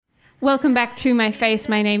Welcome back to My Face.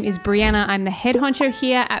 My name is Brianna. I'm the head honcho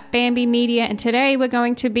here at Bambi Media, and today we're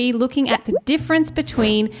going to be looking at the difference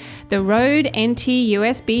between the Rode NT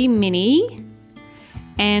USB Mini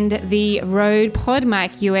and the Rode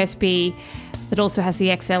Podmic USB that also has the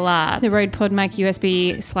XLR. The Rode Podmic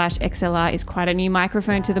USB/XLR is quite a new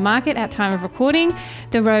microphone to the market at time of recording.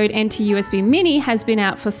 The Rode NT USB Mini has been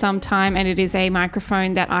out for some time, and it is a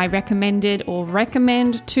microphone that I recommend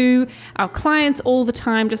to our clients all the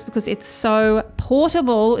time just because it's so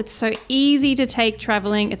portable. It's so easy to take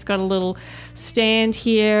traveling. It's got a little stand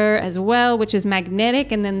here as well, which is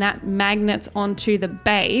magnetic, and then that magnets onto the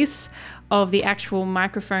base of the actual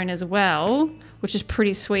microphone as well, which is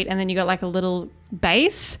pretty sweet. And then you got like a little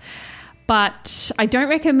base, but I don't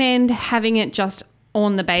recommend having it just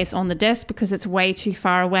on the base on the desk because it's way too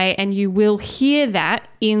far away, and you will hear that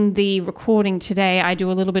in the recording today. I do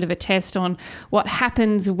a little bit of a test on what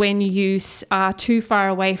happens when you are too far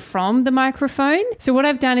away from the microphone. So what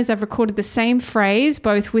I've done is I've recorded the same phrase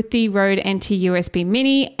both with the Rode NT USB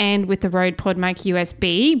Mini and with the Rode Podmic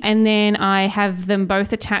USB, and then I have them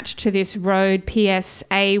both attached to this Rode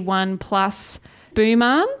PSA1 Plus boom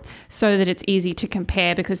arm so that it's easy to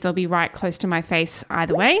compare because they'll be right close to my face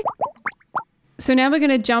either way. So now we're going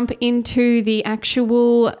to jump into the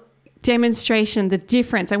actual demonstration, the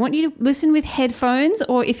difference. I want you to listen with headphones,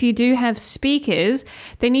 or if you do have speakers,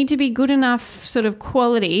 they need to be good enough sort of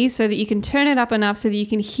quality so that you can turn it up enough so that you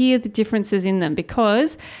can hear the differences in them,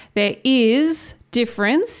 because there is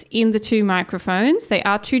difference in the two microphones. They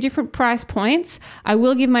are two different price points. I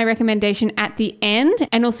will give my recommendation at the end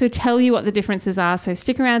and also tell you what the differences are. So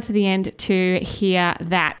stick around to the end to hear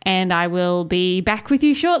that. And I will be back with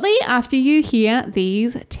you shortly after you hear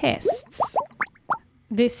these tests.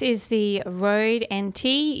 This is the Rode NT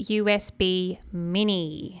USB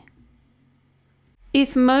Mini.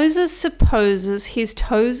 If Moses supposes his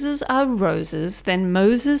toes are roses, then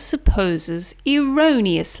Moses supposes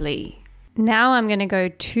erroneously. Now I'm going to go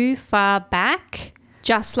too far back,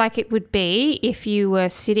 just like it would be if you were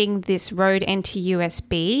sitting this Rode NT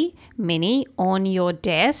USB Mini on your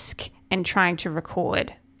desk and trying to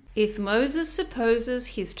record. If Moses supposes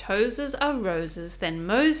his toes are roses, then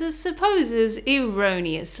Moses supposes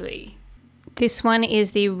erroneously. This one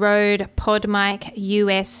is the Rode Podmic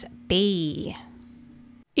USB.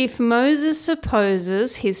 If Moses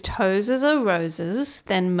supposes his toes are roses,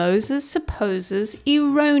 then Moses supposes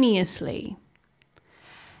erroneously.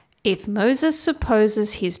 If Moses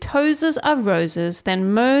supposes his toes are roses,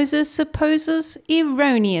 then Moses supposes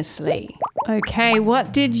erroneously. Okay,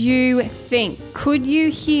 what did you think? Could you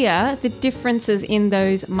hear the differences in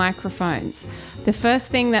those microphones? The first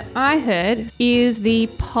thing that I heard is the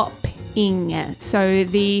popping. So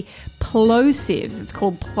the plosives, it's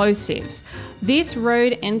called plosives. This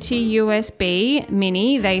Rode NT USB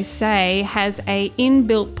Mini, they say, has a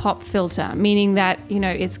inbuilt pop filter, meaning that,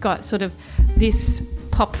 it's got sort of this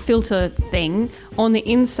pop filter thing on the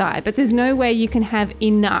inside, but there's no way you can have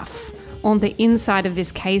enough on the inside of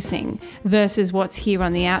this casing versus what's here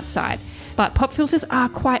on the outside. But pop filters are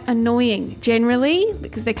quite annoying generally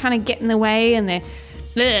because they kind of get in the way and they're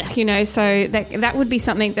so that would be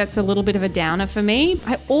something that's a little bit of a downer for me.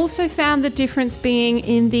 I also found the difference being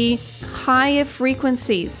in the higher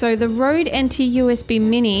frequencies. So the Rode NT USB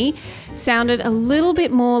Mini sounded a little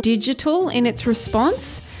bit more digital in its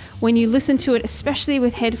response when you listen to it, especially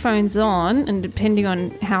with headphones on, and depending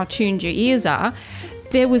on how tuned your ears are.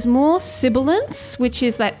 There was more sibilance, which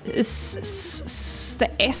is that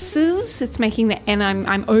the S's. It's making the N.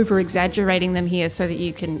 I'm over exaggerating them here so that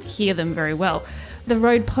you can hear them very well. The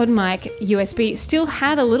Rode Podmic USB still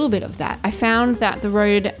had a little bit of that. I found that the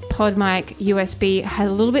Rode Podmic USB had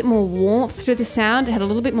a little bit more warmth to the sound. It had a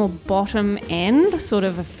little bit more bottom end, sort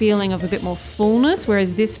of a feeling of a bit more fullness,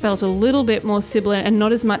 whereas this felt a little bit more sibilant and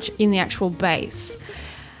not as much in the actual bass.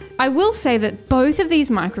 I will say that both of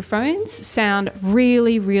these microphones sound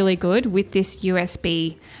really, really good with this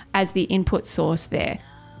USB as the input source there.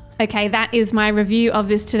 Okay, that is my review of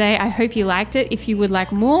this today. I hope you liked it. If you would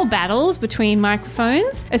like more battles between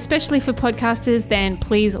microphones, especially for podcasters, then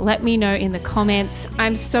please let me know in the comments.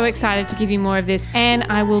 I'm so excited to give you more of this, and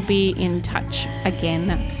I will be in touch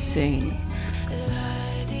again soon.